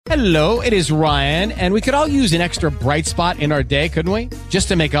Hello, it is Ryan, and we could all use an extra bright spot in our day, couldn't we? Just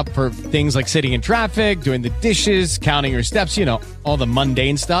to make up for things like sitting in traffic, doing the dishes, counting your steps, you know, all the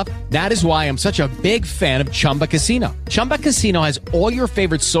mundane stuff. That is why I'm such a big fan of Chumba Casino. Chumba Casino has all your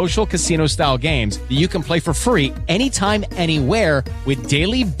favorite social casino-style games that you can play for free anytime, anywhere with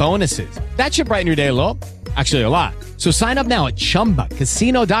daily bonuses. That should brighten your day a little. Actually, a lot. So sign up now at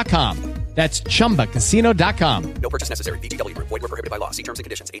ChumbaCasino.com. That's ChumbaCasino.com. No purchase necessary. VGW Group. Void where prohibited by law. See terms and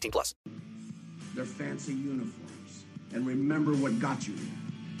conditions. 18+. Their fancy uniforms. And remember what got you here.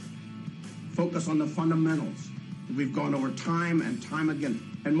 Focus on the fundamentals that we've gone over time and time again.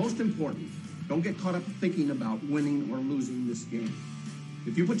 And most important, don't get caught up thinking about winning or losing this game.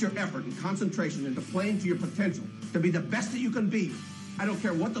 If you put your effort and concentration into playing to your potential to be the best that you can be, I don't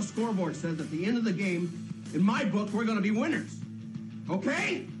care what the scoreboard says at the end of the game, in my book, we're going to be winners.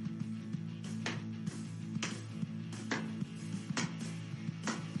 Okay?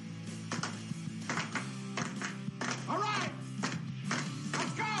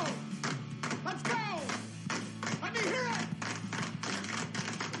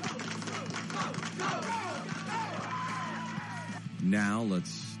 Now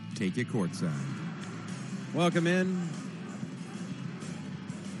let's take you courtside. Welcome in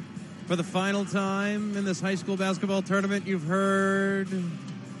for the final time in this high school basketball tournament. You've heard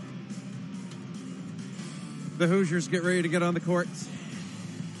the Hoosiers get ready to get on the court.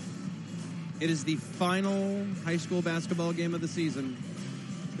 It is the final high school basketball game of the season.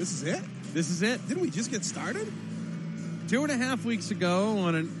 This is it? This is it. Didn't we just get started? 2.5 weeks ago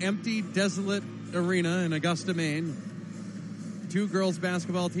on an empty, desolate arena in Augusta, Maine, two girls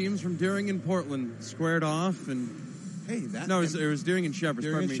basketball teams from Deering and Portland squared off, and it was Deering and Cheverus.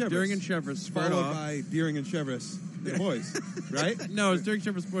 Deering and Cheverus squared followed off by Deering and Cheverus, the boys, right? No, it was Deering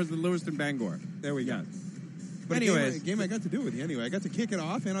Cheverus boys with Lewiston Bangor. There we go. But anyways, a game I got to do with you anyway. I got to kick it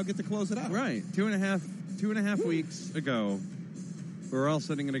off, and I'll get to close it out. Right, 2.5 weeks ago, we were all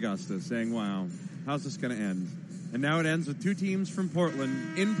sitting in Augusta saying, "Wow, how's this going to end?" And now it ends with two teams from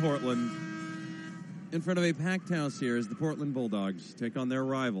Portland in Portland. In front of a packed house here as the Portland Bulldogs take on their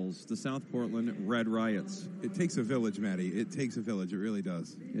rivals, the South Portland Red Riots. It takes a village, Matty. It takes a village. It really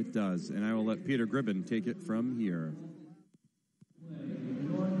does. It does. And I will let Peter Gribben take it from here.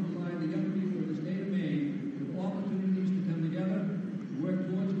 In order to provide the young people of the state of Maine with opportunities to come together, to work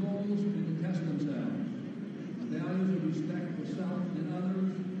towards goals, and to test themselves. The values of respect for self and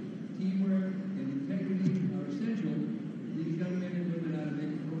others, teamwork, and integrity are essential for these young men and women how to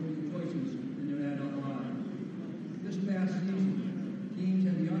make appropriate choices in their adult lives. This past season, teams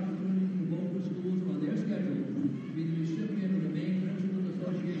had the opportunity to vote for schools on their schedule to be the recipient of the Maine Principals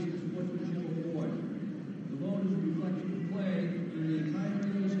Association Sportsmanship Award. The voters reflect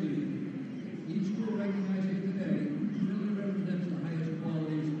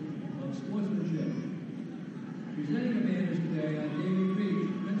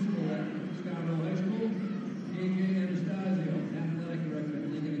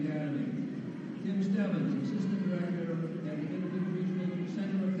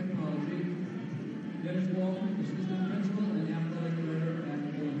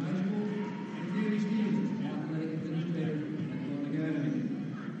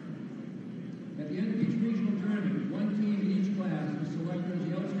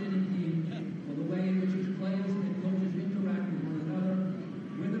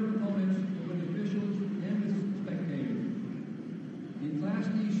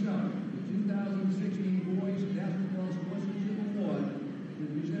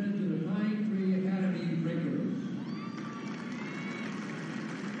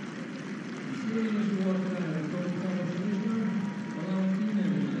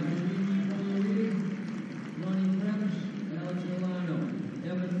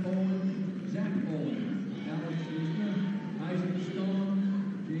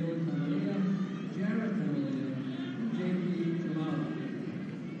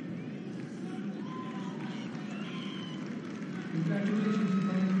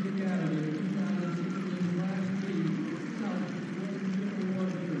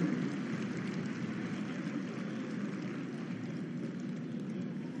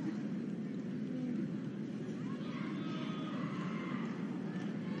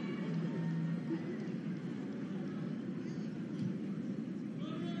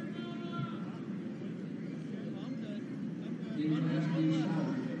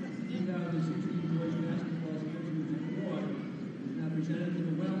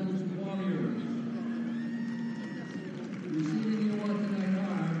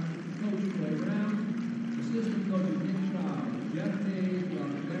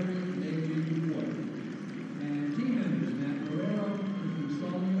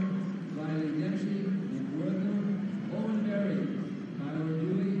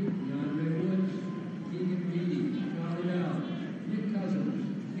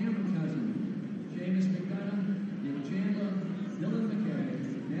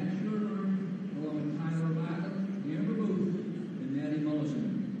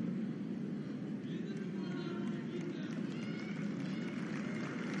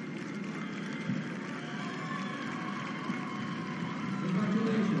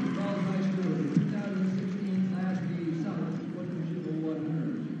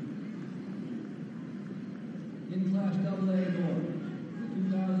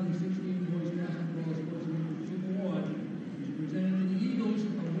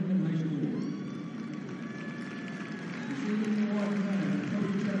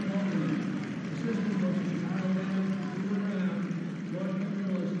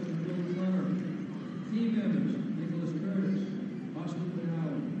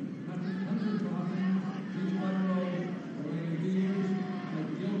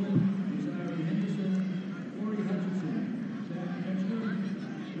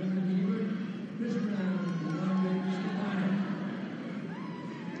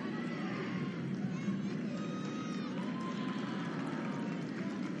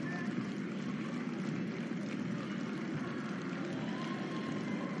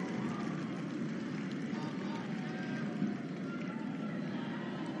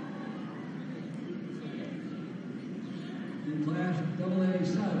in Class AA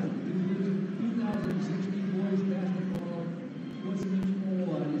South. The 2016 Boys Basketball Sportsman's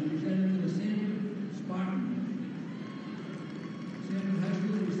Award is presented to the Sanford Spartans. Sanford High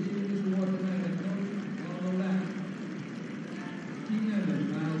School receiving this award tonight at Coach on the left. Team members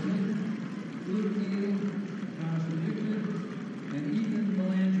Miles Hinton, Luke Neal, Carson Victor, and Ethan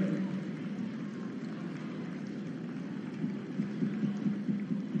Melandra.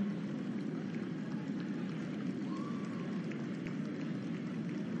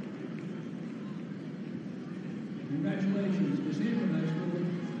 Congratulations to Sanford High School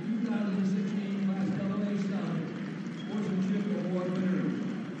 2016 Class AA South Sportsmanship Award winners.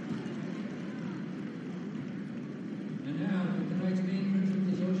 And now for tonight's Maine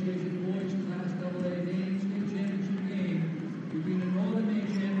Principals Association Boys Class AA Maine State Championship game between the Northern Maine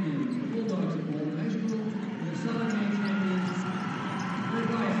champions, the Bulldogs of Portland High School, and the Southern Maine champions, the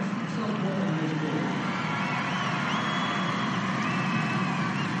Riots of South Portland High School.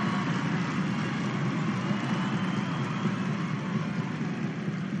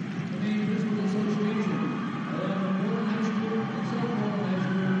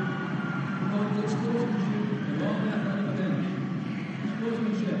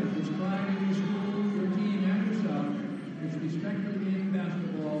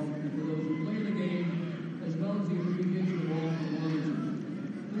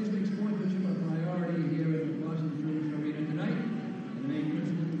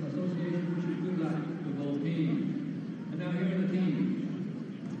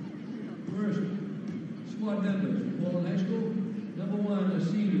 Squad members, Portland High School, number 1, a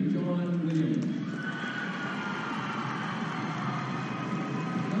senior, John Williams.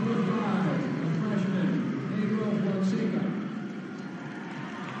 Number 5, a freshman, Pedro Fonseca.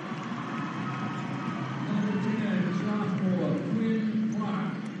 Number 10, sophomore, Quinn Clark.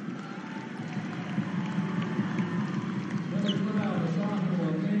 Number 12, a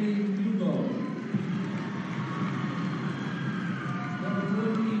sophomore, Kenny Hugo. Number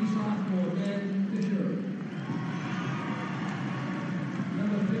 14, sophomore, Ben Fisher.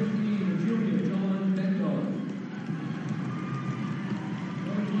 Number 15, junior, John Bento.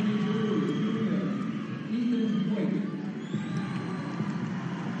 Number 22, junior, Ethan Hoyt.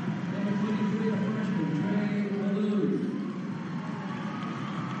 Number 23, a freshman, Trey Malou.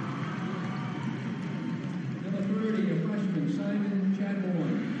 Number 30, a freshman, Simon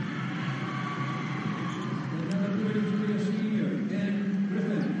Chadbourne. And number 33, a senior, Ben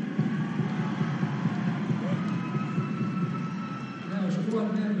Griffin. Now, squad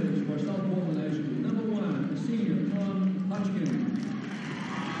members for South Portland High School. Number 1, a senior, Tom Hutchkin.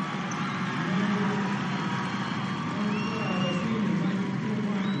 Number 12, a senior, Mike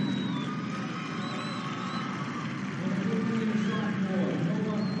Martin. Number 15, a sophomore,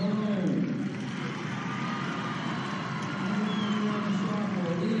 Noah Malone. Number 21, a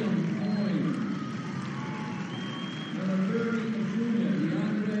sophomore, Liam Coyne. Number 30, a junior,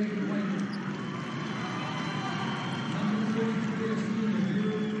 DeAndre White. Number 33, a senior,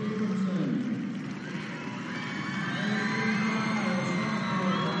 Drew Abramson. Number 35, a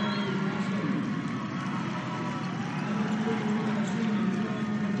sophomore, Riley Wilson. Number 31, a senior, John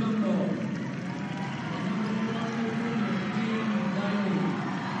Rotundo. Number 40, a junior, Ian Diley.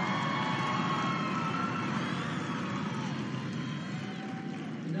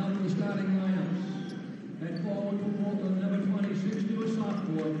 And now for the starting lineups. At forward for Portland, number 26, to a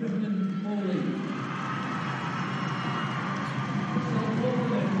sophomore, Griffin Foley. South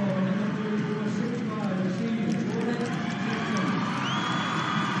Portland at forward, number 32, a 6'5", a senior, Jordan Gibson.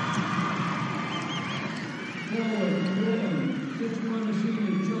 Forward for Portland, 6'1", a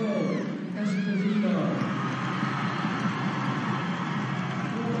senior, Joe Esposito.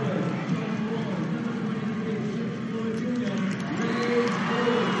 Forward, South Portland, number 23, 6'4", a junior, Ray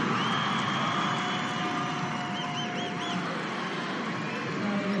Bowles.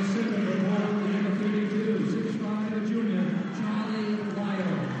 Starting at center for Portland,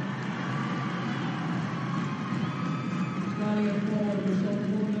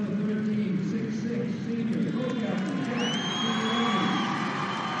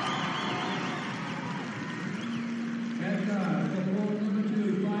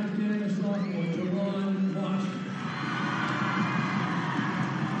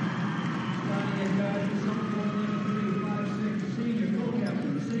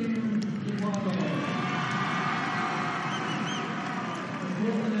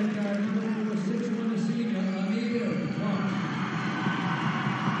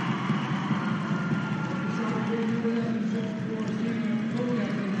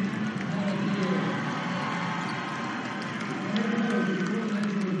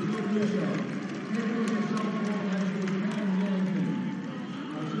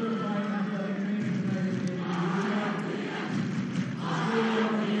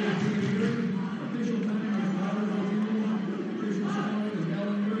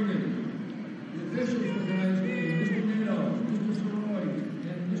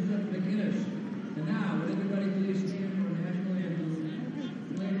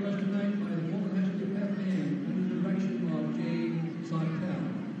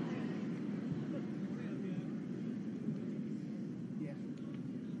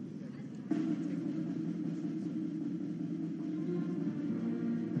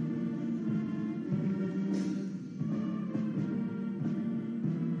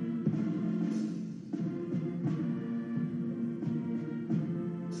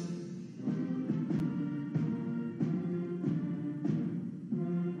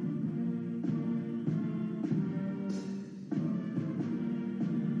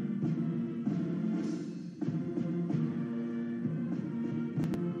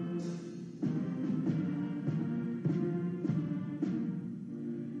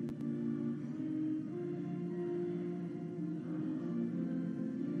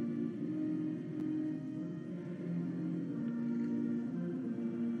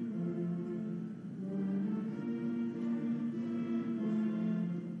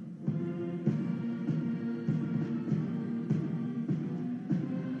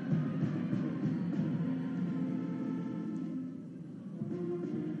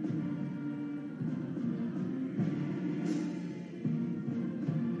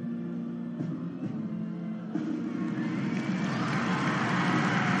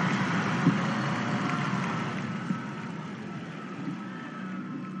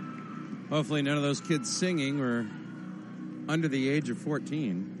 Hopefully none of those kids singing were under the age of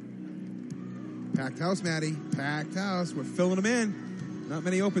 14. Packed house, Maddie. Packed house. We're filling them in. Not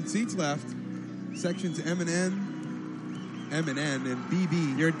many open seats left. Sections M and and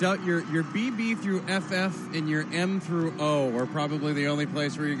BB. Your BB through FF and your M through O are probably the only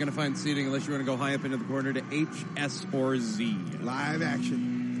place where you're going to find seating unless you want to go high up into the corner to H, S, or Z. Live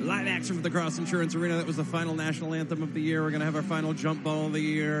action. Live action for the Cross Insurance Arena. That was the final national anthem of the year. We're going to have our final jump ball of the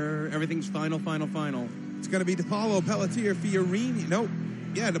year. Everything's final. It's going to be DePaulo, Pelletier, Fiorini. Nope.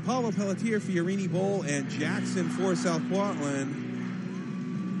 Yeah, DePaulo, Pelletier, Fiorini Bowl, and Jackson for South Portland.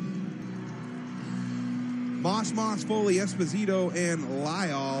 Moss, Foley, Esposito, and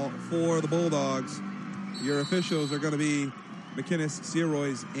Lyall for the Bulldogs. Your officials are going to be McInnes,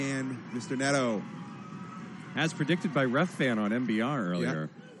 Searoys, and Mr. Neto. As predicted by RefFan on MBR earlier. Yep.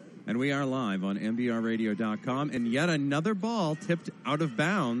 And we are live on MBRradio.com. And yet another ball tipped out of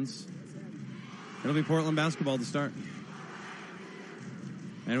bounds. It'll be Portland basketball to start.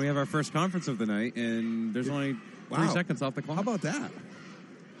 And we have our first conference of the night, and there's only 3 seconds off the clock. How about that?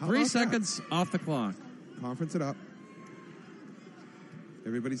 3 seconds off the clock. Conference it up.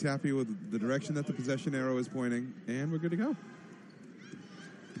 Everybody's happy with the direction that the possession arrow is pointing, and we're good to go.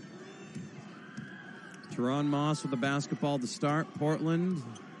 Teron Moss with the basketball to start. Portland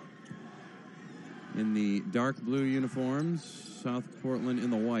in the dark blue uniforms. South Portland in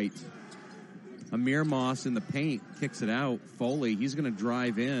the white. Amir Moss in the paint kicks it out. Foley, he's going to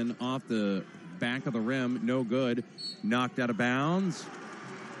drive in off the back of the rim. No good. Knocked out of bounds.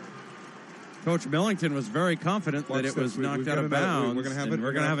 Coach Millington was very confident that it was knocked out of bounds. We're going to have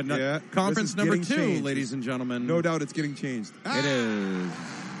We're going to have a conference number 2, changed. ladies and gentlemen. No doubt it's getting changed. It is.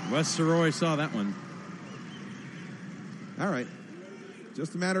 Wes Soroy saw that one. All right.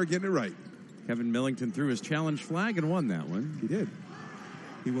 Just a matter of getting it right. Kevin Millington threw his challenge flag and won that one. He did.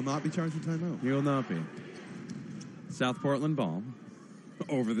 He will not be charged with timeout. He will not be. South Portland ball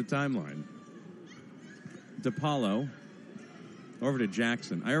over the timeline. DePaulo over to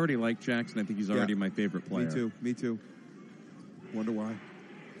Jackson. I already like Jackson. I think he's already my favorite player. Me too. Wonder why.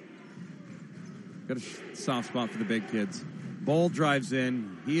 Got a soft spot for the big kids. Bowl drives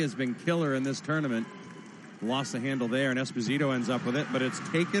in. He has been killer in this tournament. Lost the handle there, and Esposito ends up with it, but it's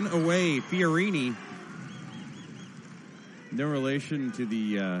taken away. Fiorini. No relation to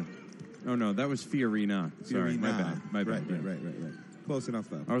the... oh, no, that was Fiorina. Sorry, my bad. Right. Close enough,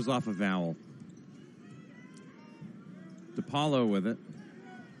 though. I was off a vowel. DePaulo with it.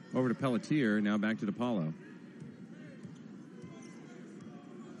 Over to Pelletier. Now back to DePaulo.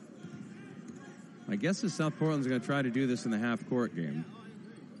 I guess if South Portland's going to try to do this in the half-court game.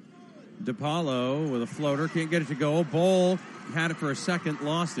 DePaulo with a floater. Can't get it to go. Bowl had it for a second.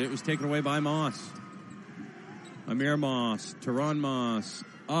 Lost it. It was taken away by Moss. Amir Moss. Teron Moss.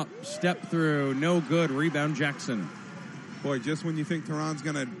 Up. Step through. No good. Rebound Jackson. Boy, just when you think Teron's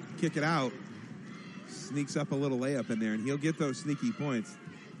going to kick it out, sneaks up a little layup in there, and he'll get those sneaky points.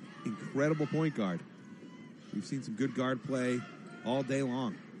 Incredible point guard. We've seen some good guard play all day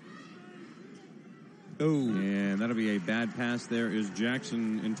long. Oh. And that'll be a bad pass there. Is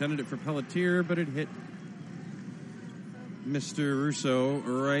Jackson intended it for Pelletier, but it hit Mr. Russo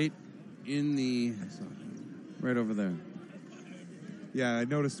right in the... right over there. Yeah, I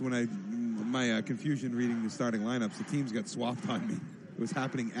noticed when my confusion reading the starting lineups, the teams got swapped on me. It was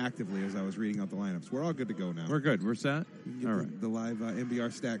happening actively as I was reading out the lineups. We're all good to go now. We're good. We're set? You can get all right. The live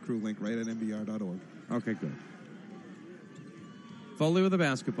MBR stat crew link right at mbr.org. Okay, good. Foley with the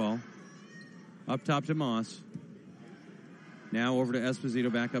basketball. Up top to Moss. Now over to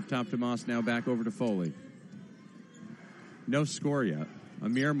Esposito, back up top to Moss, now back over to Foley. No score yet.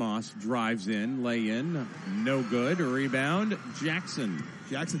 Amir Moss drives in, lay in, no good. Rebound, Jackson.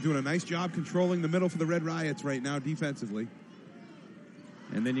 Jackson doing a nice job controlling the middle for the Red Riots right now defensively.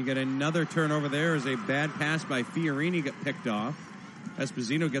 And then you get another turnover there as a bad pass by Fiorini got picked off.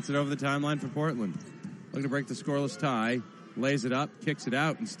 Esposito gets it over the timeline for Portland. Looking to break the scoreless tie. Lays it up, kicks it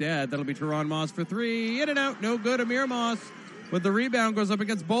out. Instead, that'll be Teron Moss for 3. In and out, no good. Amir Moss with the rebound goes up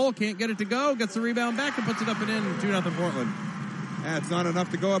against Bowl. Can't get it to go. Gets the rebound back and puts it up and in. 2-0 Portland. Yeah, it's not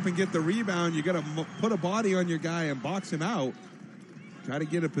enough to go up and get the rebound. You got to put a body on your guy and box him out. Try to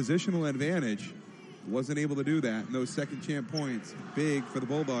get a positional advantage. Wasn't able to do that. And those second champ points, big for the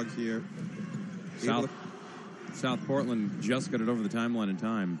Bulldogs here. South Portland just got it over the timeline in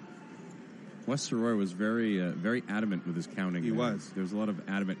time. Wes Soroy was very adamant with his counting. He was. There was a lot of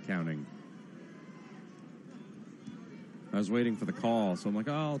adamant counting. I was waiting for the call, so I'm like,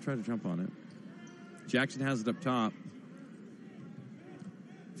 I'll try to jump on it. Jackson has it up top.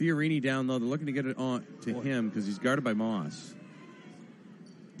 Fiorini down low. They're looking to get it on to him because he's guarded by Moss.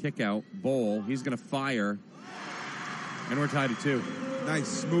 Kick out. Bowl. He's going to fire. And we're tied at 2. Nice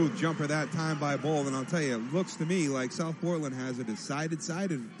smooth jumper that time by Bowl. And I'll tell you, it looks to me like South Portland has a decided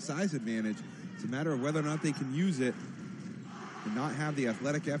size advantage. It's a matter of whether or not they can use it and not have the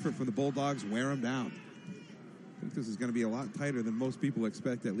athletic effort from the Bulldogs wear them down. I think this is going to be a lot tighter than most people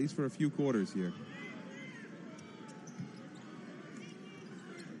expect, at least for a few quarters here.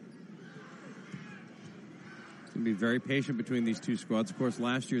 It's going to be very patient between these two squads. Of course,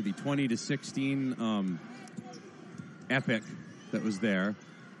 last year, the 20-16 epic that was there.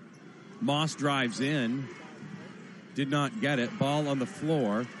 Moss drives in. Did not get it. Ball on the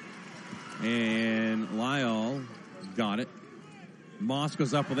floor. And Lyle got it. Moss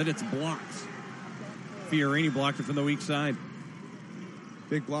goes up with it. It's blocked. Fiorini blocked it from the weak side.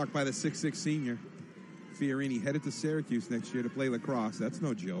 Big block by the 6'6 senior. Fiorini headed to Syracuse next year to play lacrosse. That's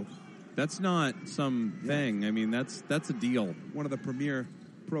no joke. That's not some thing. I mean, that's a deal. One of the premier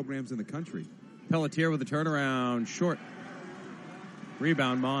programs in the country. Pelletier with a turnaround. Short.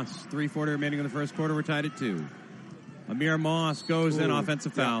 Rebound, Moss. 3:40 remaining in the first quarter. We're tied at 2. Amir Moss goes in.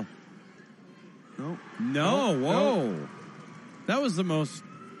 Offensive foul. No. Whoa. That was the most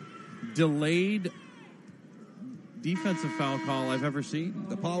delayed defensive foul call I've ever seen.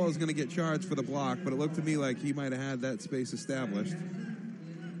 Apollo's going to get charged for the block, but it looked to me like he might have had that space established.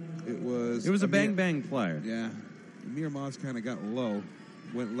 It was a bang-bang play. Yeah. Amir Moss kind of got low,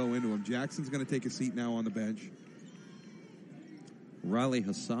 went low into him. Jackson's going to take a seat now on the bench. Riley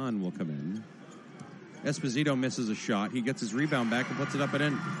Hassan will come in. Esposito misses a shot. He gets his rebound back and puts it up and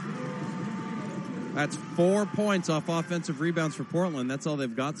in. That's 4 points off offensive rebounds for Portland. That's all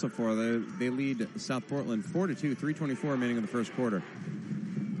they've got so far. They lead South Portland 4-2, 3:24 remaining in the first quarter.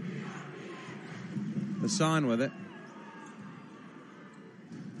 Hassan with it.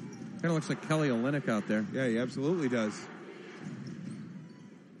 Kind of looks like Kelly Olynyk out there. Yeah, he absolutely does.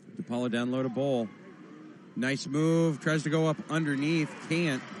 DePaulo down low to Bowl. Nice move. Tries to go up underneath.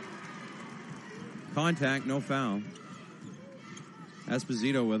 Can't. Contact. No foul.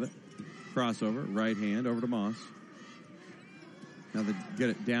 Esposito with it. Crossover. Right hand over to Moss. Now they get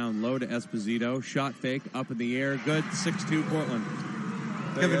it down low to Esposito. Shot fake. Up in the air. Good. 6-2 Portland.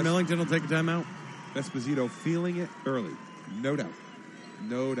 Kevin Millington will take a timeout. Esposito feeling it early. No doubt.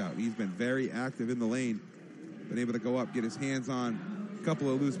 No doubt. He's been very active in the lane. Been able to go up, get his hands on a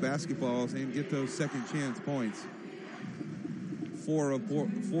couple of loose basketballs, and get those second chance points. Four of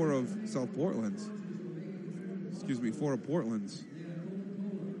South Portland's. Four of Portland's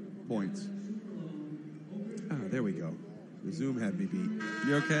points. There we go. The Zoom had me beat.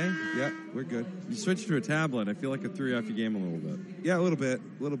 You okay? Yeah, we're good. You switched to a tablet. I feel like it threw you off your game a little bit. Yeah, a little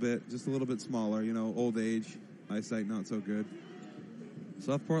bit. Just a little bit smaller. You know, old age, eyesight not so good.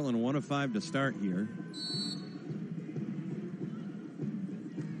 South Portland 1 of 5 to start here.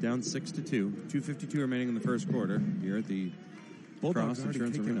 Down 6-2. 2:52 remaining in the first quarter here at the Bulldogs Cross already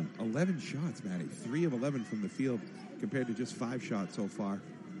Insurance taken Arena. 11 shots, Matty. 3 of 11 from the field compared to just 5 shots so far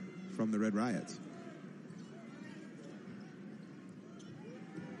from the Red Riots.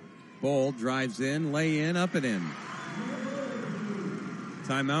 Bowl drives in, lay in, up and in.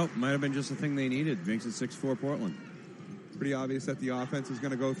 Timeout might have been just the thing they needed. Makes it 6-4 Portland. Pretty obvious that the offense is going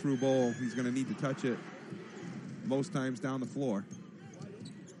to go through Bowl. He's going to need to touch it most times down the floor.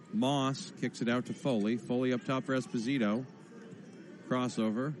 Moss kicks it out to Foley. Foley up top for Esposito.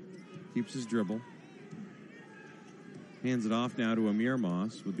 Crossover. Keeps his dribble. Hands it off now to Amir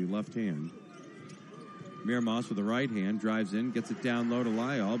Moss with the left hand. Amir Moss with the right hand. Drives in. Gets it down low to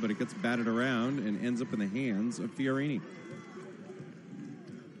Lyall, but it gets batted around and ends up in the hands of Fiorini.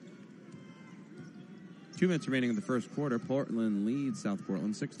 2 minutes remaining in the first quarter. Portland leads South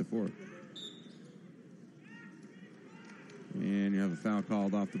Portland 6-4. And you have a foul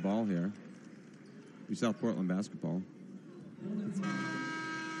called off the ball here. Be South Portland basketball.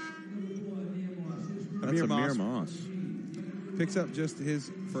 That's Amir Moss. Picks up just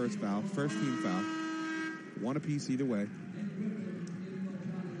his first foul, first team foul. 1 apiece either way.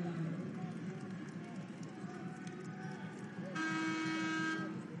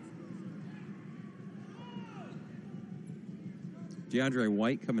 DeAndre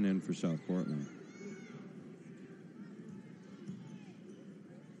White coming in for South Portland.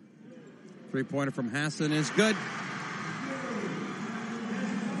 3-pointer from Hassan is good.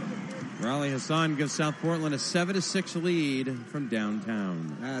 Riley Hassan gives South Portland a 7-6 lead from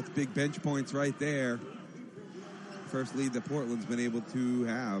downtown. That's big bench points right there. First lead that Portland's been able to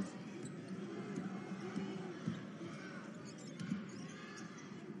have.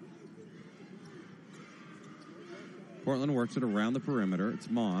 Portland works it around the perimeter. It's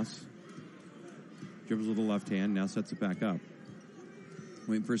Moss. Dribbles with the left hand. Now sets it back up.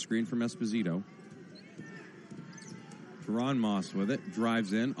 Waiting for a screen from Esposito. Teron Moss with it.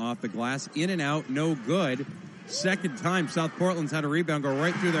 Drives in. Off the glass. In and out. No good. Second time South Portland's had a rebound go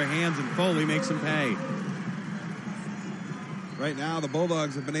right through their hands, and Foley makes them pay. Right now, the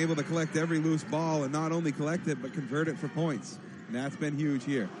Bulldogs have been able to collect every loose ball and not only collect it, but convert it for points. And that's been huge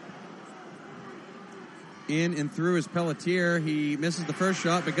here. In and through is Pelletier. He misses the first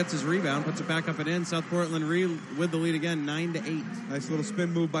shot, but gets his rebound, puts it back up and in. South Portland with the lead again, 9-8. Nice little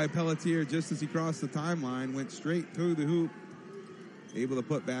spin move by Pelletier just as he crossed the timeline, went straight through the hoop, able to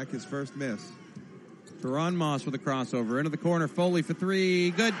put back his first miss. Teron Moss with a crossover. Into the corner, Foley for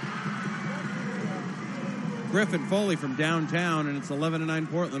three. Good. Griffin Foley from downtown, and it's 11-9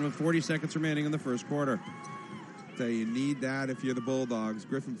 Portland with 40 seconds remaining in the first quarter. So you need that if you're the Bulldogs.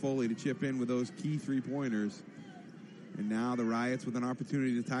 Griffin Foley to chip in with those key three-pointers. And now the Riots with an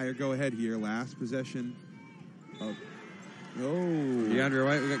opportunity to tie or go ahead here. Last possession of... DeAndre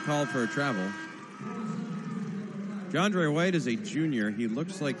White, we got called for a travel. DeAndre White is a junior. He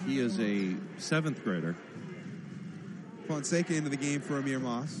looks like he is a 7th grader. Fonseca into the game for Amir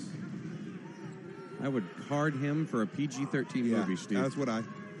Moss. I would card him for a PG-13 movie, Steve. That's what I.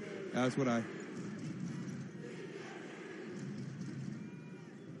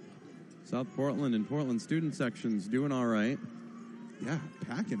 South Portland and Portland student sections doing all right. Yeah,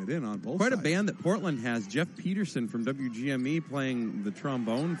 packing it in on both Quite sides. a band that Portland has. Jeff Peterson from WGME playing the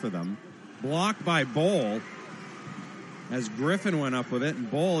trombone for them. Blocked by Bowl as Griffin went up with it,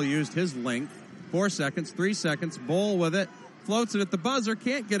 and Bowl used his length. 4 seconds, 3 seconds. Bowl with it. Floats it at the buzzer.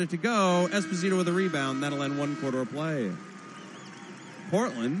 Can't get it to go. Esposito with a rebound. That'll end 1 quarter of play.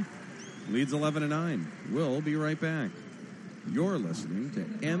 Portland leads 11-9. We'll be right back. You're listening to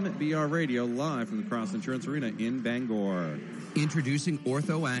MBR Radio live from the Cross Insurance Arena in Bangor. Introducing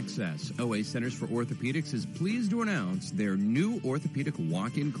Ortho Access. OA Centers for Orthopedics is pleased to announce their new orthopedic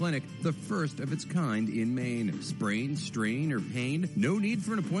walk-in clinic, the first of its kind in Maine. Sprain, strain, or pain? No need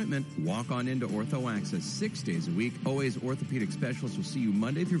for an appointment. Walk on into Ortho Access 6 days a week. OA's orthopedic specialists will see you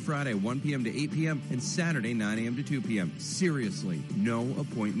Monday through Friday, 1 p.m. to 8 p.m. and Saturday, 9 a.m. to 2 p.m. Seriously, no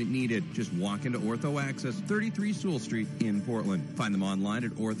appointment needed. Just walk into Ortho Access, 33 Sewell Street in Portland. Find them online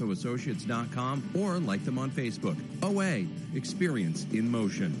at orthoassociates.com or like them on Facebook. OA. Experience in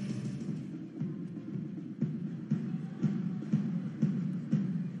motion.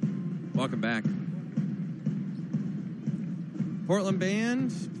 Welcome back. Portland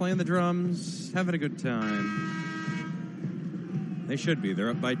band playing the drums, having a good time. They should be. They're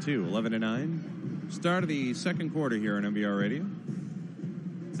up by 2, 11-9. Start of the second quarter here on MBR Radio.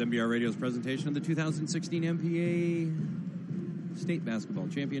 It's MBR Radio's presentation of the 2016 MPA State Basketball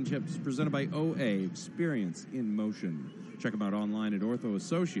Championships presented by OA. Experience in motion. Check them out online at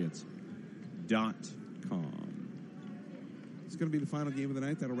orthoassociates.com. It's going to be the final game of the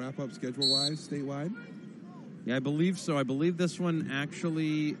night. That'll wrap up schedule-wise, statewide. Yeah, I believe so. I believe this one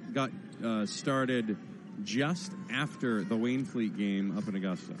actually got started just after the Wainfleet game up in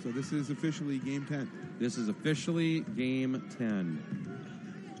Augusta. So this is officially game 10. This is officially game 10.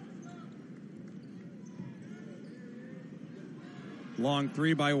 Long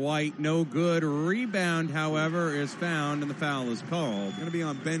three by White, no good. Rebound, however, is found, and the foul is called. Going to be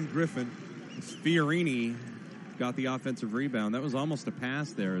on Ben Griffin. Fiorini got the offensive rebound. That was almost a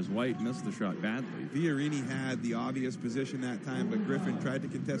pass there as White missed the shot badly. Fiorini had the obvious position that time, but Griffin tried to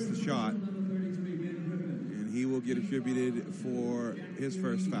contest the shot. And he will get attributed for his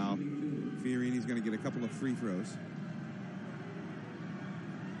first foul. Fiorini's going to get a couple of free throws.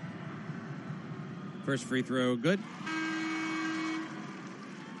 First free throw, good.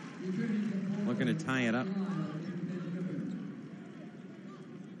 Looking to tie it up.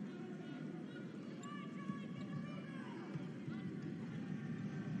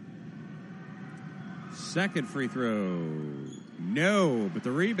 Second free throw. No, but the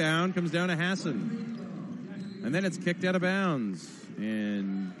rebound comes down to Hassan. And then it's kicked out of bounds.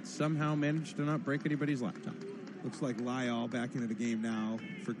 And somehow managed to not break anybody's laptop. Looks like Lyall back into the game now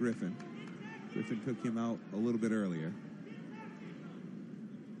for Griffin. Griffin took him out a little bit earlier.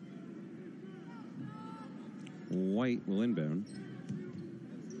 White will inbound.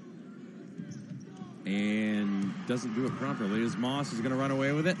 And doesn't do it properly as Moss is going to run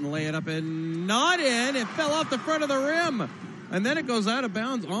away with it and lay it up and not in. It fell off the front of the rim. And then it goes out of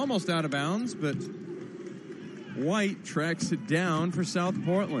bounds, almost out of bounds, but White tracks it down for South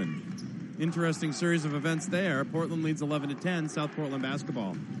Portland. Interesting series of events there. Portland leads 11-10, South Portland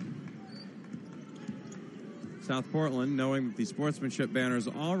basketball. South Portland, knowing that the sportsmanship banner is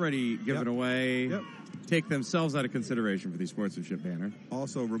already given away, take themselves out of consideration for the sportsmanship banner.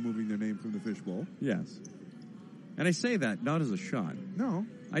 Also removing their name from the fishbowl. Yes. And I say that not as a shot. No.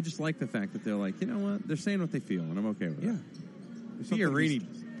 I just like the fact that they're like, you know what? They're saying what they feel, and I'm okay with Yeah. it. Fiorini,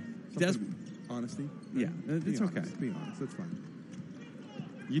 Honesty. Yeah, Be it's okay. honest. Be honest. That's fine.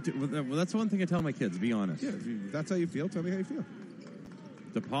 Well, that's one thing I tell my kids. Be honest. Yeah, if that's how you feel, tell me how you feel.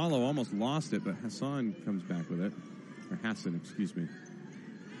 DePaulo almost lost it, but Hassan comes back with it. Or Hassan, excuse me.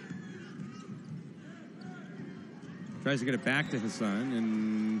 Tries to get it back to Hassan,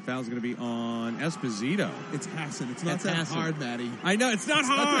 and foul's going to be on Esposito. It's Hassan. It's not It's that Hassan. hard, Matty. I know, it's not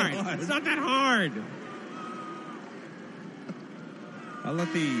hard. It's not that hard. I'll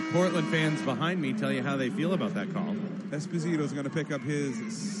let the Portland fans behind me tell you how they feel about that call. Esposito's going to pick up his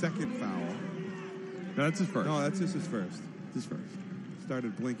second foul. No, that's his first. No, that's just his first. His first.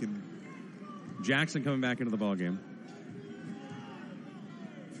 Started blinking. Jackson coming back into the ballgame.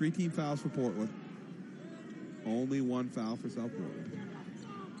 3 team fouls for Portland. Only 1 foul for South Portland.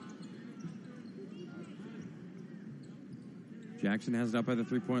 Jackson has it up by the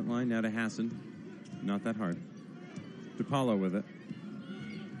 3-point line. Now to Hassan. Not that hard. DePaulo with it.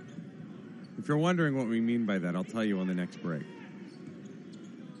 If you're wondering what we mean by that, I'll tell you on the next break.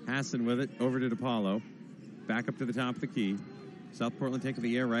 Hassan with it. Over to DePaulo. Back up to the top of the key. South Portland taking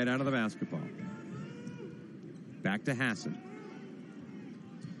the air right out of the basketball. Back to Hassan.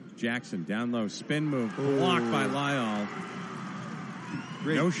 Jackson down low. Spin move. Blocked by Lyall.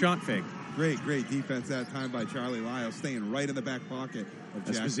 No shot fake. Great defense that time by Charlie Lyall, staying right in the back pocket of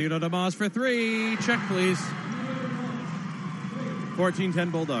Jackson. Esposito to Moss for 3. Check, please.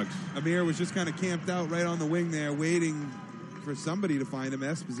 14-10 Bulldogs. Amir was just kind of camped out right on the wing there, waiting for somebody to find him.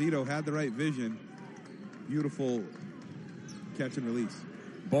 Esposito had the right vision. Beautiful catch and release.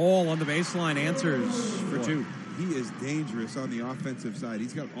 Ball on the baseline, answers for 2. He is dangerous on the offensive side.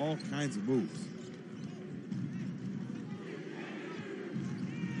 He's got all kinds of moves.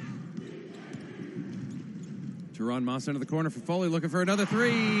 Teron Moss into the corner for Foley, looking for another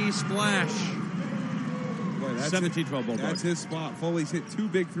 3. Splash. Boy, 17-12 Bulldogs. That's his spot. Foley's hit 2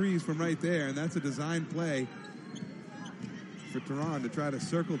 big threes from right there, and that's a design play for Teron to try to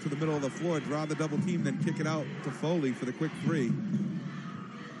circle to the middle of the floor, draw the double team, then kick it out to Foley for the quick 3.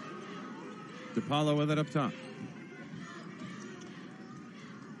 DePaulo with it up top.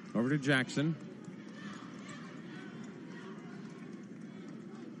 Over to Jackson.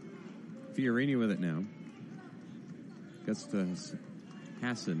 Fiorini with it now. Gets to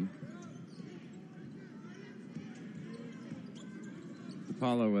Hassan.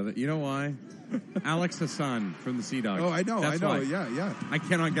 DePaulo with it. You know why? Alex Hassan from the Sea Dogs. Oh, I know. That's why. Yeah. I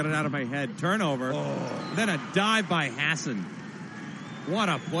cannot get it out of my head. Turnover. Then a dive by Hassan. What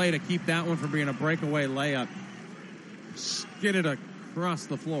a play to keep that one from being a breakaway layup. Skidded across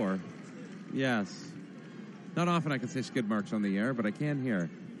the floor. Yes. Not often I can say skid marks on the air, but I can here.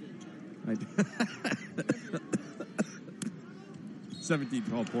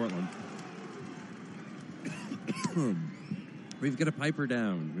 17-12 Portland. We've got a piper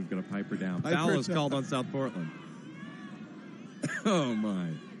down. Foul is called on South Portland. Oh, my.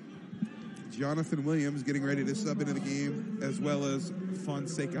 Jonathan Williams getting ready to sub into the game, as well as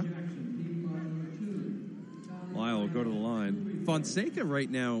Fonseca. Lyle will go to the line. Fonseca right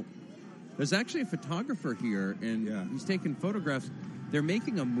now, there's actually a photographer here, and he's taking photographs. They're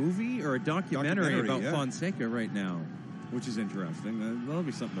making a movie or a documentary about Fonseca right now, which is interesting. That'll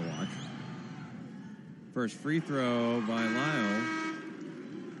be something to watch. First free throw by Lyle.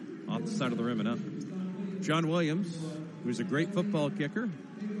 Off the side of the rim and up. John Williams, who's a great football kicker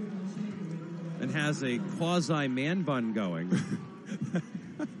and has a quasi-man bun going.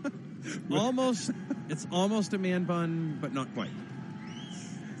 It's almost a man bun, but not quite.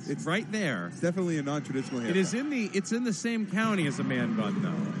 It's right there. It's definitely a non-traditional haircut. It's in the same county as a man bun,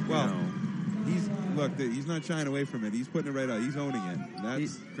 though. Well, he's not shying away from it. He's putting it right out. He's owning it.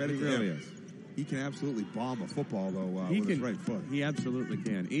 That's credit to really him. is. He can absolutely bomb a football, though, with his right foot. He absolutely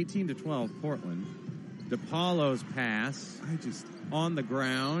can. 18-12, Portland. DePaulo's pass on the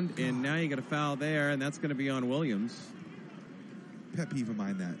ground, and now you got a foul there, and that's going to be on Williams. Pet peeve of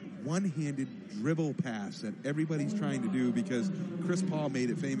mine, that one-handed dribble pass that everybody's trying to do, because Chris Paul made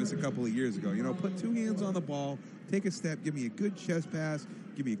it famous a couple of years ago. You know, put 2 hands on the ball, take a step, give me a good chest pass,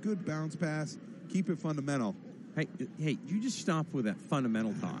 give me a good bounce pass, keep it fundamental. Hey, you just stop with that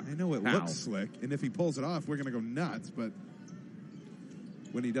fundamental talk. I know it looks slick, and if he pulls it off, we're going to go nuts, but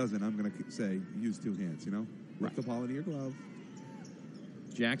when he doesn't, I'm going to say, use 2 hands, you know? Lift the ball into your glove.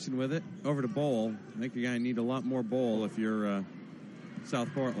 Jackson with it. Over to Bowl. I think you're going to need a lot more Bowl if you're South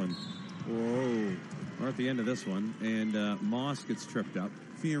Portland. Whoa. We're at the end of this one, and Moss gets tripped up.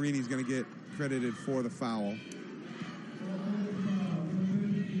 Fiorini's going to get credited for the foul.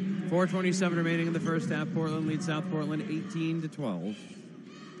 4:27 remaining in the first half. Portland leads South Portland 18-12.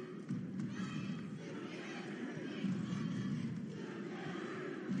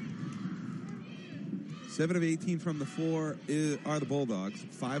 Seven of 18 from the floor are the Bulldogs.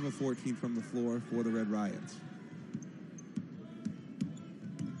 5 of 14 from the floor for the Red Riots.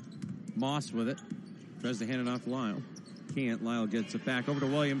 Moss with it. Tries to hand it off to Lyle. Can't. Lyle gets it back over to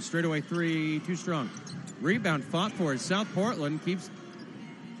Williams. Straightaway three. Too strong. Rebound fought for it. South Portland keeps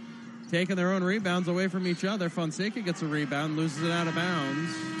taking their own rebounds away from each other. Fonseca gets a rebound. Loses it out of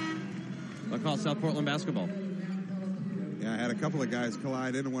bounds. They'll call South Portland basketball. Yeah, I had a couple of guys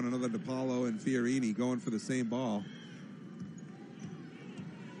collide into one another, DePaulo and Fiorini, going for the same ball.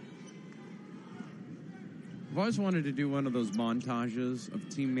 I've always wanted to do one of those montages of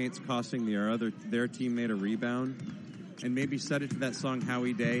teammates costing their teammate a rebound, and maybe set it to that song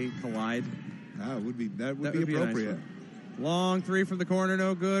 "Howie Day" Collide. That would be appropriate. Nice. Long three from the corner,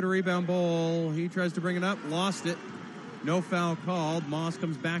 no good. Rebound Bowl. He tries to bring it up, lost it. No foul called. Moss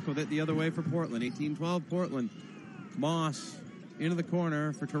comes back with it the other way for Portland. 18-12 Portland. Moss into the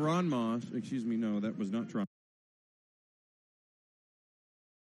corner for Teron Moss. Excuse me, no, that was not Teron.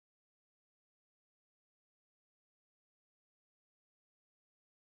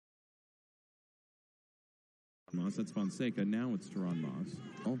 Moss, that's Fonseca. Now it's Teron Moss.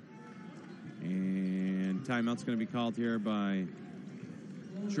 Oh. And timeout's going to be called here by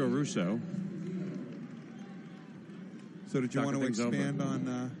Joe Russo. So did you want to expand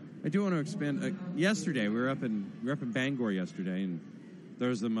on... I do want to expand. Yesterday, we were up in Bangor yesterday, and there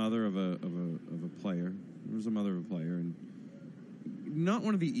was the mother of a player. There was the mother of a player, and not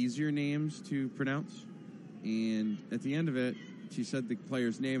one of the easier names to pronounce. And at the end of it, she said the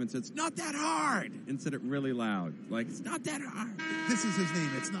player's name and said, "It's not that hard," and said it really loud, like, "It's not that hard. This is his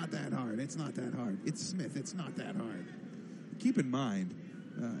name. It's not that hard. It's not that hard. It's Smith. It's not that hard." Keep in mind.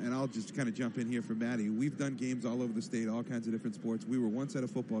 And I'll just kind of jump in here for Maddie. We've done games all over the state, all kinds of different sports. We were once at a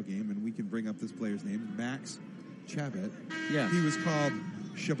football game, and we can bring up this player's name, Max Chabot. Yeah. He was called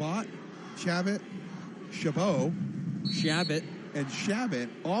Chabot, Chabot, and Chabot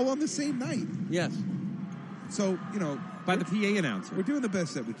all on the same night. Yes. So, by the PA announcer. We're doing the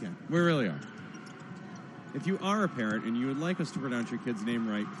best that we can. We really are. If you are a parent and you would like us to pronounce your kid's name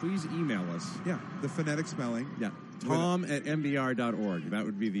right, please email us. Yeah, the phonetic spelling. Yeah. Tom@mbr.org. That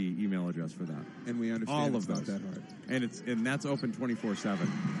would be the email address for that. And we understand all it's of not those. that hard. And that's open 24/7.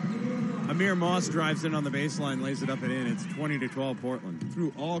 Amir Moss drives in on the baseline, lays it up and in. It's 20-12 Portland.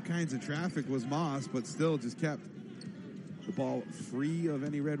 Through all kinds of traffic was Moss, but still just kept the ball free of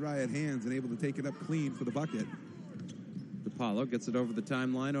any Red Riot hands and able to take it up clean for the bucket. DePaulo gets it over the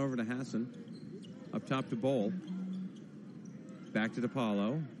timeline, over to Hassan. Up top to Bowl. Back to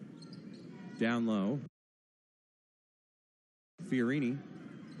DePaulo. Down low. Fiorini.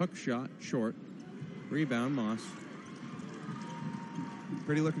 Hook shot, short. Rebound, Moss.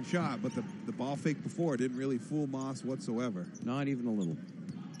 Pretty looking shot, but the ball fake before didn't really fool Moss whatsoever. Not even a little.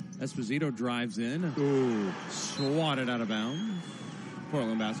 Esposito drives in. Ooh. Swatted out of bounds.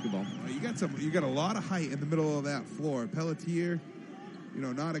 Portland basketball. You got a lot of height in the middle of that floor. Pelletier,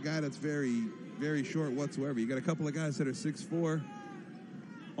 not a guy that's very, very short whatsoever. You got a couple of guys that are 6'4",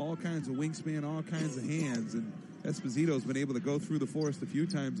 all kinds of wingspan, all kinds of hands, and Esposito's been able to go through the forest a few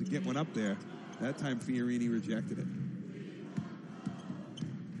times and get one up there. That time Fiorini rejected it.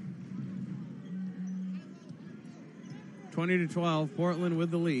 (20-12), Portland with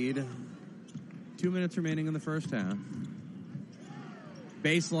the lead. 2 minutes remaining in the first half.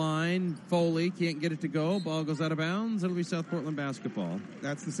 Baseline, Foley can't get it to go. Ball goes out of bounds. It'll be South Portland basketball.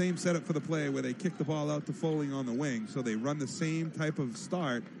 That's the same setup for the play where they kick the ball out to Foley on the wing. So they run the same type of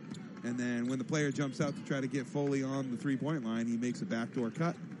start. And then when the player jumps out to try to get Foley on the three-point line, he makes a backdoor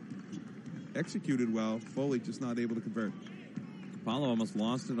cut. Executed well. Foley just not able to convert. Paulo almost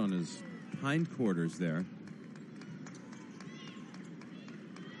lost it on his hindquarters there.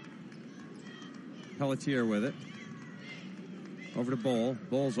 Pelletier with it. Over to Bowl.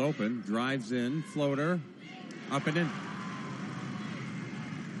 Bowl's open. Drives in. Floater. Up and in.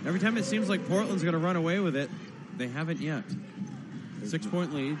 Every time it seems like Portland's going to run away with it, they haven't yet.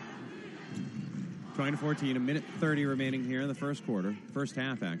 6-point lead. 20-14. A minute 30 remaining here in the first quarter. First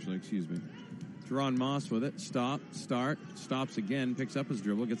half, actually. Excuse me. Teron Moss with it. Stop. Start. Stops again. Picks up his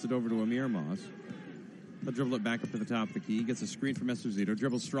dribble. Gets it over to Amir Moss. He'll dribble it back up to the top of the key. Gets a screen from Esposito.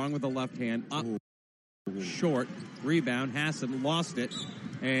 Dribbles strong with the left hand. Up. Short. Rebound. Hassan lost it.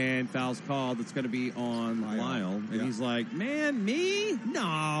 And foul's called. It's going to be on Lyle. And he's like, man, me?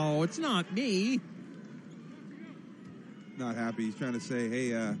 No, it's not me. Not happy. He's trying to say,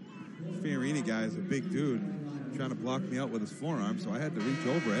 hey, Fiorini guy is a big dude. trying to block me out with his forearm, so I had to reach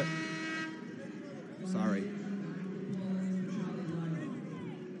over it. Sorry.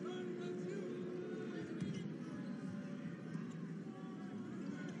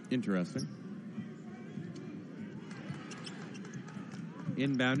 Interesting.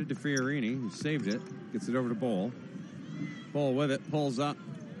 Inbounded to Fiorini, who saved it. Gets it over to Bowl. Bowl with it, pulls up.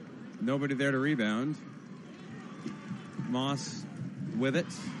 Nobody there to rebound. Moss with it.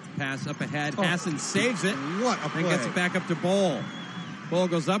 Pass up ahead. Hassan saves it. What a play. And gets it back up to Bowl. Bowl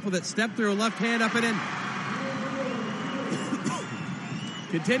goes up with it. Step through, left hand up and in.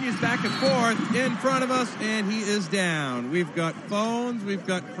 Continues back and forth in front of us, and he is down. We've got phones. We've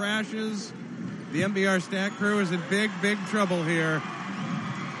got crashes. The MBR stat crew is in big, big trouble here.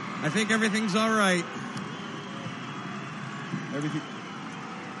 I think everything's all right. Everything.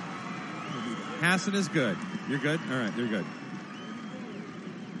 Hassan is good. You're good? All right, you're good.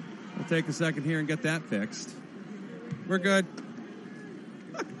 We'll take a second here and get that fixed. We're good.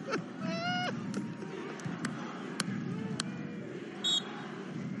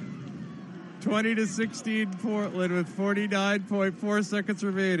 (20-16) Portland with 49.4 seconds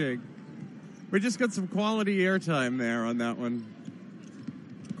remaining. We just got some quality airtime there on that one.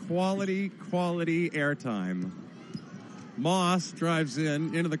 Quality airtime. Moss drives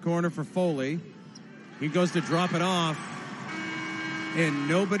into the corner for Foley. He goes to drop it off, and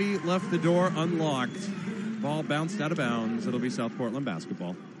nobody left the door unlocked. Ball bounced out of bounds. It'll be South Portland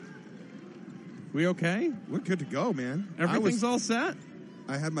basketball. We okay? We're good to go, man. Everything's all set?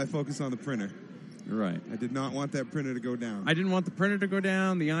 I had my focus on the printer. Right. I did not want that printer to go down. I didn't want the printer to go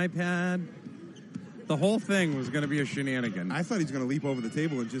down, the iPad. The whole thing was going to be a shenanigan. I thought he was going to leap over the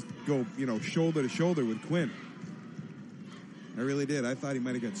table and just go, shoulder to shoulder with Quinn. I really did. I thought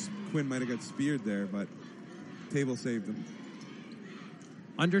Quinn might have got speared there, but table saved him.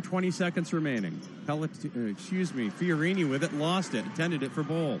 Under 20 seconds remaining. Fiorini with it, lost it, intended it for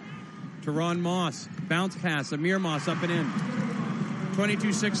Bowl. Teron Moss, bounce pass, Amir Moss up and in.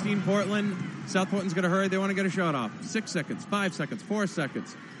 22-16 Portland. South Portland's going to hurry. They want to get a shot off. 6 seconds, 5 seconds, 4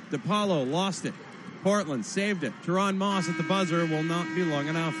 seconds. DePaulo lost it. Portland saved it. Teron Moss at the buzzer will not be long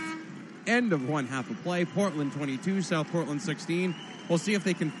enough. End of one half of play. Portland 22, South Portland 16. We'll see if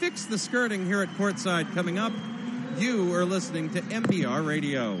they can fix the skirting here at courtside coming up. You are listening to MBR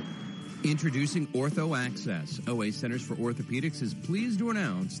Radio. Introducing Ortho Access. OA Centers for Orthopedics is pleased to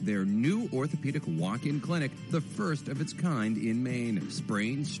announce their new orthopedic walk-in clinic, the first of its kind in Maine.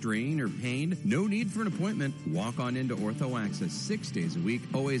 Sprain, strain, or pain? No need for an appointment. Walk on into Ortho Access 6 days a week.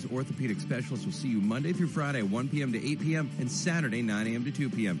 OA's orthopedic specialists will see you Monday through Friday, 1 p.m. to 8 p.m. and Saturday, 9 a.m. to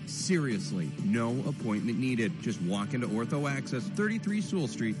 2 p.m. Seriously, no appointment needed. Just walk into Ortho Access, 33 Sewell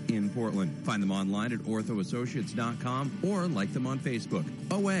Street in Portland. Find them online at orthoassociates.com or like them on Facebook.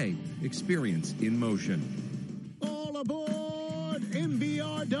 OA. Experience in motion. All aboard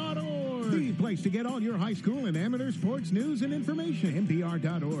MBR.org, the place to get all your high school and amateur sports news and information.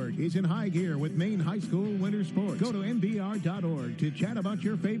 MBR.org is in high gear with Maine high school winter sports. Go to MBR.org to chat about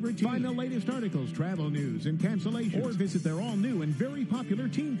your favorite team. Find the latest articles, travel news, and cancellations. Or visit their all-new and very popular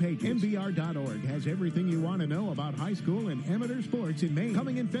team pages. MBR.org has everything you want to know about high school and amateur sports in Maine.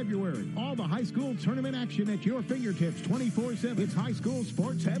 Coming in February, all the high school tournament action at your fingertips 24/7. It's high school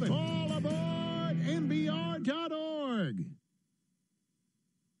sports heaven. All aboard MBR.org.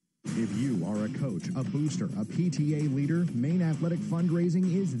 If you are a coach, a booster, a PTA leader, Maine Athletic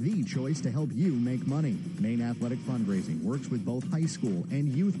Fundraising is the choice to help you make money. Maine Athletic Fundraising works with both high school and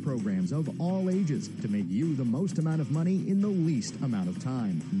youth programs of all ages to make you the most amount of money in the least amount of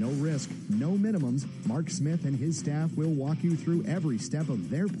time. No risk, no minimums. Mark Smith and his staff will walk you through every step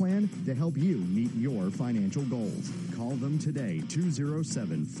of their plan to help you meet your financial goals. Call them today,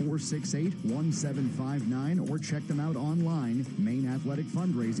 207-468-1759, or check them out online,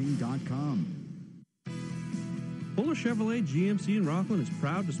 MaineAthleticFundraising.com. Fuller Chevrolet GMC in Rockland is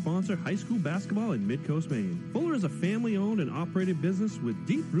proud to sponsor high school basketball in Midcoast, Maine. Fuller is a family-owned and operated business with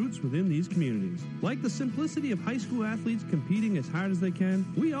deep roots within these communities. Like the simplicity of high school athletes competing as hard as they can,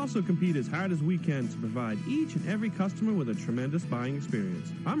 we also compete as hard as we can to provide each and every customer with a tremendous buying experience.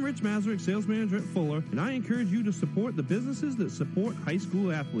 I'm Rich Mazurek, sales manager at Fuller, and I encourage you to support the businesses that support high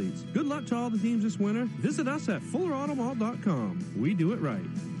school athletes. Good luck to all the teams this winter. Visit us at FullerAutomall.com. We do it right.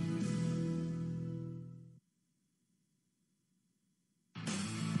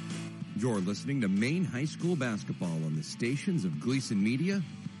 You're listening to Maine High School basketball on the stations of Gleason Media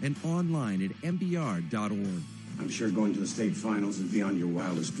and online at mbr.org. I'm sure going to the state finals is beyond your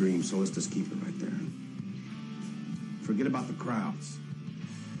wildest dreams, so let's just keep it right there. Forget about the crowds,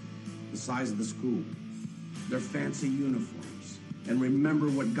 the size of the school, their fancy uniforms, and remember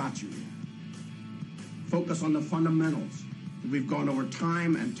what got you here. Focus on the fundamentals that we've gone over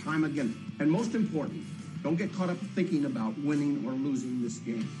time and time again. And most important, don't get caught up thinking about winning or losing this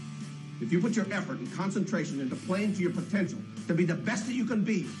game. If you put your effort and concentration into playing to your potential to be the best that you can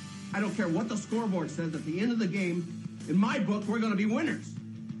be, I don't care what the scoreboard says, at the end of the game, in my book, we're going to be winners.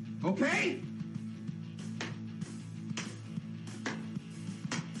 Okay?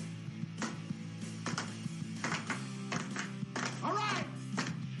 All right.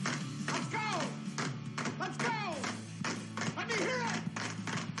 Let's go. Let's go. Let me hear it.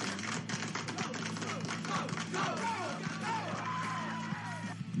 Go.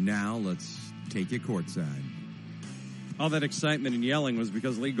 Now let's take it courtside. All that excitement and yelling was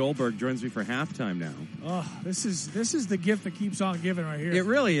because Lee Goldberg joins me for halftime now. Oh, this is the gift that keeps on giving right here. It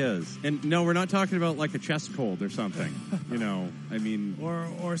really is. And no, we're not talking about like a chest cold or something. I mean...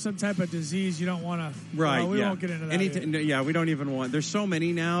 Or some type of disease you don't want to... Right, we won't get into that. Yeah, we don't even want... There's so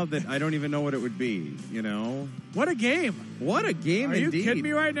many now that I don't even know what it would be, What a game. What a game, indeed. Are you kidding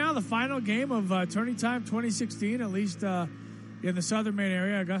me right now? The final game of Tourney Time 2016, at least in the Southern Maine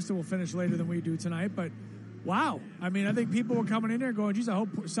area. Augusta will finish later than we do tonight, but... Wow. I mean, I think people were coming in there going, geez, I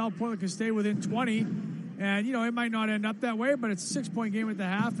hope South Portland can stay within 20. And, it might not end up that way, but it's a 6-point game at the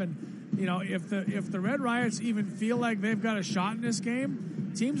half. And, if the Red Riots even feel like they've got a shot in this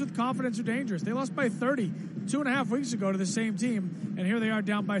game, teams with confidence are dangerous. They lost by 30 2.5 weeks ago to the same team, and here they are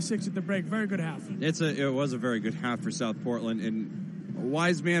down by 6 at the break. Very good half. It was a very good half for South Portland. And a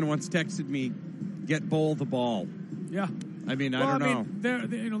wise man once texted me, get Bowl the ball. Yeah. I mean, I don't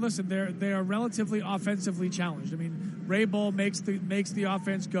know. Listen, they are relatively offensively challenged. I mean, Ray Bull makes the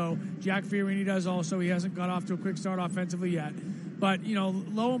offense go. Jack Fiorini does also. He hasn't got off to a quick start offensively yet. But,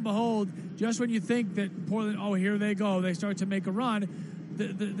 lo and behold, just when you think that Portland, here they go, they start to make a run,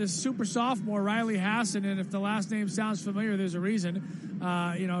 the super sophomore, Riley Hassan, and if the last name sounds familiar, there's a reason.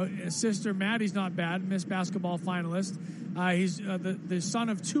 His sister Maddie's not bad, Miss Basketball finalist. He's the son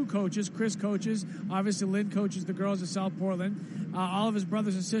of two coaches. Chris coaches. Obviously, Lynn coaches the girls at South Portland. All of his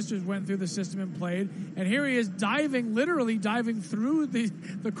brothers and sisters went through the system and played. And here he is literally diving through the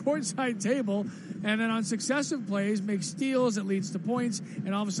courtside table. And then on successive plays, makes steals. It leads to points.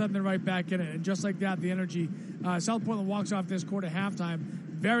 And all of a sudden, they're right back in it. And just like that, the energy. South Portland walks off this court at halftime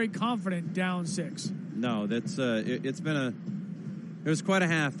very confident, down 6. No, that's it was quite a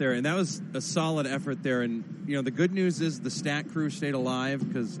half there, and that was a solid effort there. And, the good news is the stat crew stayed alive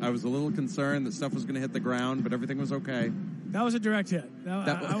because I was a little concerned that stuff was going to hit the ground, but everything was okay. That was a direct hit.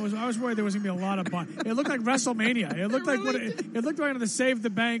 I was worried there was going to be a lot of it looked like WrestleMania. It looked like it looked like one of the Save the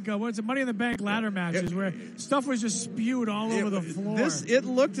Bank, what's it, Money in the Bank ladder matches where stuff was just spewed all over the floor. It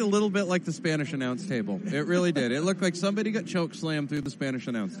looked a little bit like the Spanish announce table. It really did. It looked like somebody got choke slammed through the Spanish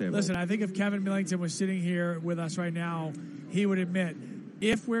announce table. Listen, I think if Kevin Millington was sitting here with us right now, he would admit,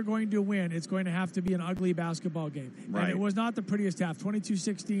 if we're going to win, it's going to have to be an ugly basketball game. Right. And it was not the prettiest half.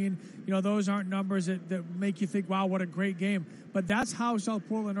 22-16, those aren't numbers that make you think, wow, what a great game. But that's how South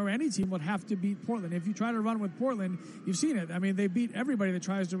Portland or any team would have to beat Portland. If you try to run with Portland, you've seen it. I mean, they beat everybody that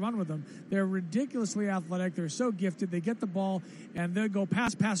tries to run with them. They're ridiculously athletic. They're so gifted. They get the ball, and they'll go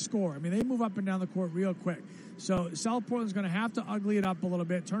pass, score. I mean, they move up and down the court real quick. So South Portland's going to have to ugly it up a little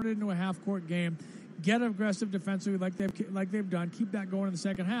bit, turn it into a half-court game, get aggressive defensively like they've done, keep that going in the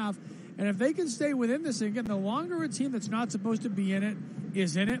second half. And if they can stay within this thing, again, the longer a team that's not supposed to be in it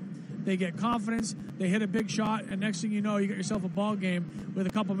is in it, they get confidence, they hit a big shot, and next thing you know, you get yourself a ball game with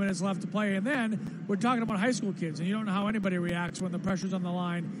a couple minutes left to play. And then we're talking about high school kids, and you don't know how anybody reacts when the pressure's on the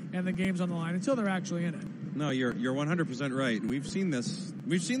line and the game's on the line until they're actually in it. No, you're 100% right. We've seen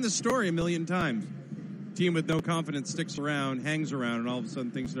this story a million times. Team with no confidence sticks around, hangs around, and all of a sudden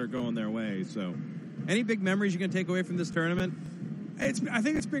things start going their way. So, any big memories you can take away from this tournament? I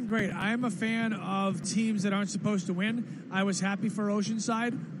think it's been great. I am a fan of teams that aren't supposed to win. I was happy for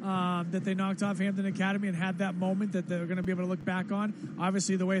Oceanside that they knocked off Hampton Academy and had that moment that they're going to be able to look back on.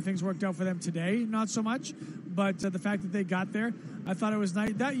 Obviously, the way things worked out for them today, not so much. But the fact that they got there, I thought it was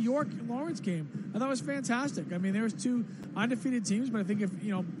nice. That York-Lawrence game, I thought was fantastic. I mean, there was two undefeated teams, but I think if,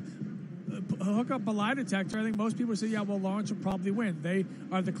 hook up a lie detector, I think most people say, yeah, well, Lawrence will probably win. They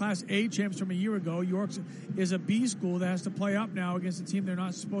are the Class A champs from a year ago. York is a B school that has to play up now against a team they're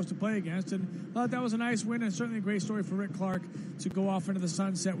not supposed to play against. And I thought that was a nice win and certainly a great story for Rick Clark to go off into the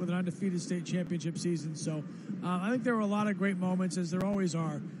sunset with an undefeated state championship season. So I think there were a lot of great moments, as there always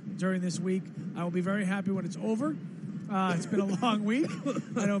are, during this week. I will be very happy when it's over. It's been a long week.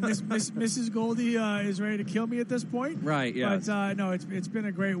 I know Mrs. Goldie is ready to kill me at this point. Right, yeah. But no, it's been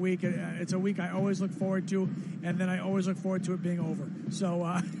a great week. It's a week I always look forward to, and then I always look forward to it being over. So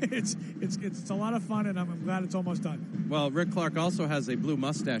it's a lot of fun, and I'm glad it's almost done. Well, Rick Clark also has a blue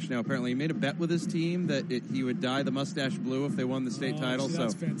mustache now. Apparently, he made a bet with his team that he would dye the mustache blue if they won the state title. See,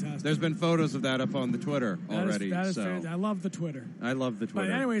 that's fantastic. There's been photos of that up on the Twitter already. That is fantastic. I love the Twitter. I love the Twitter.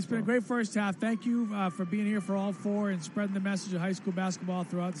 But anyway, it's been a great first half. Thank you for being here for all four and spreading the message of high school basketball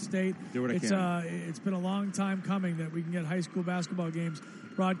throughout the state. Do what I can. It's been a long time coming that we can get high school basketball games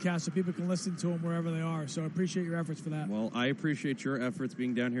broadcast so people can listen to them wherever they are. So I appreciate your efforts for that. Well, I appreciate your efforts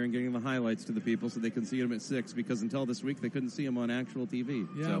being down here and getting the highlights to the people so they can see them at 6, because until this week they couldn't see them on actual TV.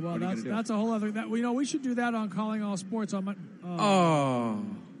 Yeah, so well, that's a whole other. We should do that on Calling All Sports on. Wah,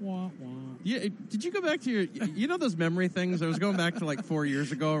 wah. Yeah, did you go back to your, those memory things? I was going back to like 4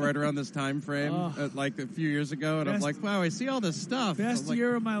 years ago, right around this time frame, like a few years ago, and I'm like, wow, I see all this stuff. Best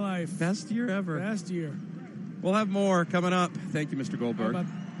year of my life. Best year ever. Best year. We'll have more coming up. Thank you, Mr. Goldberg.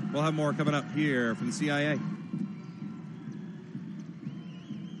 We'll have more coming up here from the CIA.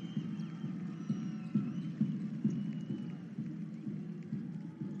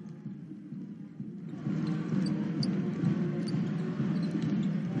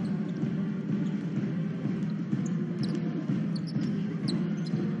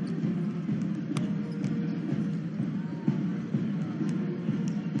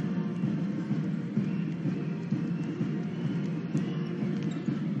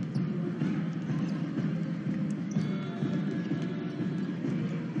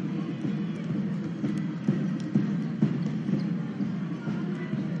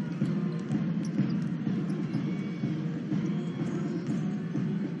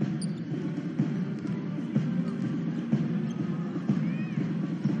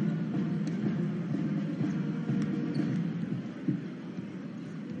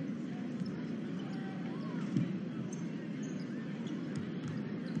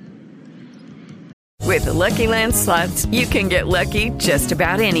 With the Lucky Land Slots, you can get lucky just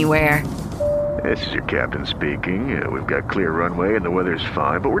about anywhere. This is your captain speaking. We've got clear runway and the weather's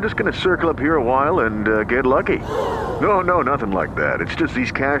fine, but we're just going to circle up here a while and get lucky. No, nothing like that. It's just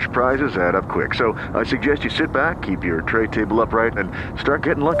these cash prizes add up quick. So I suggest you sit back, keep your tray table upright, and start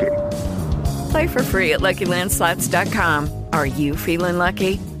getting lucky. Play for free at LuckyLandSlots.com. Are you feeling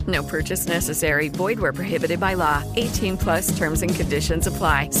lucky? No purchase necessary. Void where prohibited by law. 18+ terms and conditions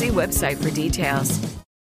apply. See website for details.